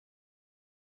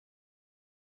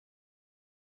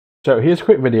So here's a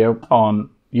quick video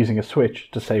on using a switch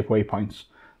to save waypoints.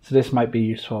 So this might be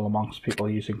useful amongst people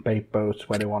using bait boats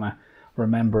where they want to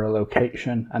remember a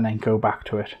location and then go back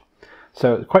to it.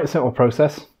 So it's quite a simple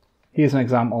process. Here's an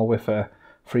example with a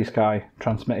FreeSky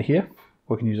transmitter here.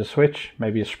 We can use a switch,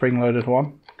 maybe a spring-loaded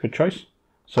one, good choice.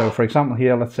 So for example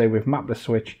here, let's say we've mapped the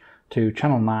switch to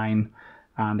channel 9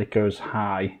 and it goes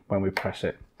high when we press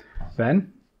it.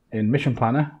 Then in Mission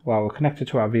Planner, while we're connected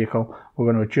to our vehicle,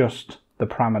 we're going to adjust the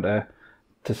parameter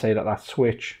to say that that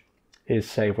switch is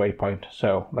save waypoint.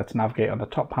 So let's navigate on the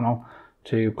top panel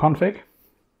to config.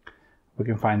 We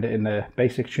can find it in the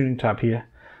basic tuning tab here,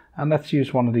 and let's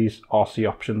use one of these RC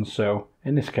options. So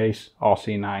in this case,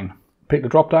 RC9. Pick the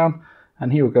drop down,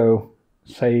 and here we go,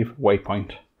 save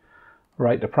waypoint.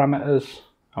 Write the parameters,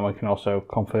 and we can also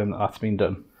confirm that that's been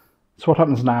done. So what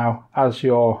happens now, as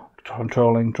you're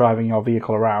driving your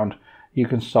vehicle around, you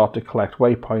can start to collect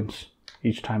waypoints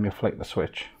each time you flick the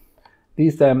switch.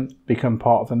 These then become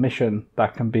part of a mission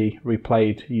that can be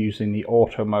replayed using the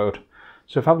auto mode.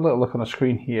 So if I have a little look on the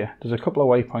screen here, there's a couple of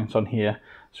waypoints on here.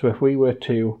 So if we were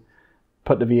to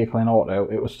put the vehicle in auto,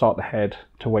 it would start to head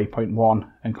to waypoint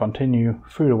 1 and continue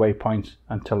through the waypoints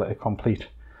until it is complete.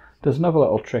 There's another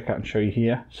little trick I can show you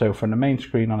here. So from the main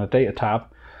screen on the data tab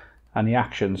and the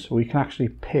actions, we can actually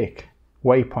pick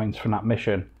waypoints from that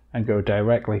mission and go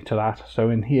directly to that. So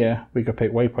in here we could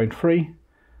pick waypoint 3,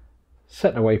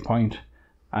 set the waypoint,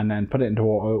 and then put it into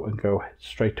auto and go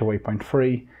straight to waypoint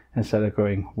 3 instead of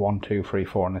going 1, 2, 3,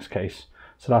 4 in this case.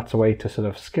 So that's a way to sort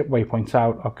of skip waypoints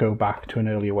out or go back to an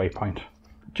earlier waypoint.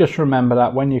 Just remember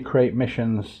that when you create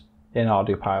missions in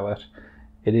Ardupilot,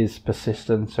 it is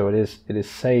persistent, so it is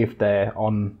saved there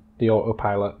on the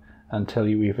autopilot until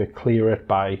you either clear it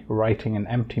by writing an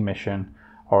empty mission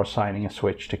or assigning a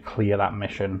switch to clear that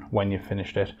mission when you've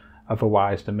finished it.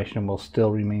 Otherwise, the mission will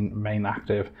still remain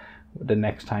active the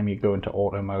next time you go into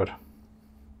auto mode.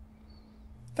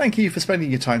 Thank you for spending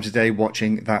your time today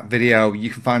watching that video. You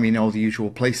can find me in all the usual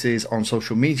places on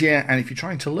social media, and if you're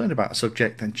trying to learn about a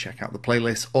subject, then check out the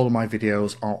playlist. All of my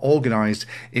videos are organized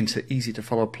into easy to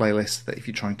follow playlists that, if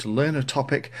you're trying to learn a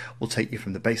topic, will take you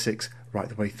from the basics right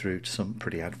the way through to some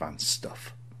pretty advanced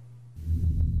stuff.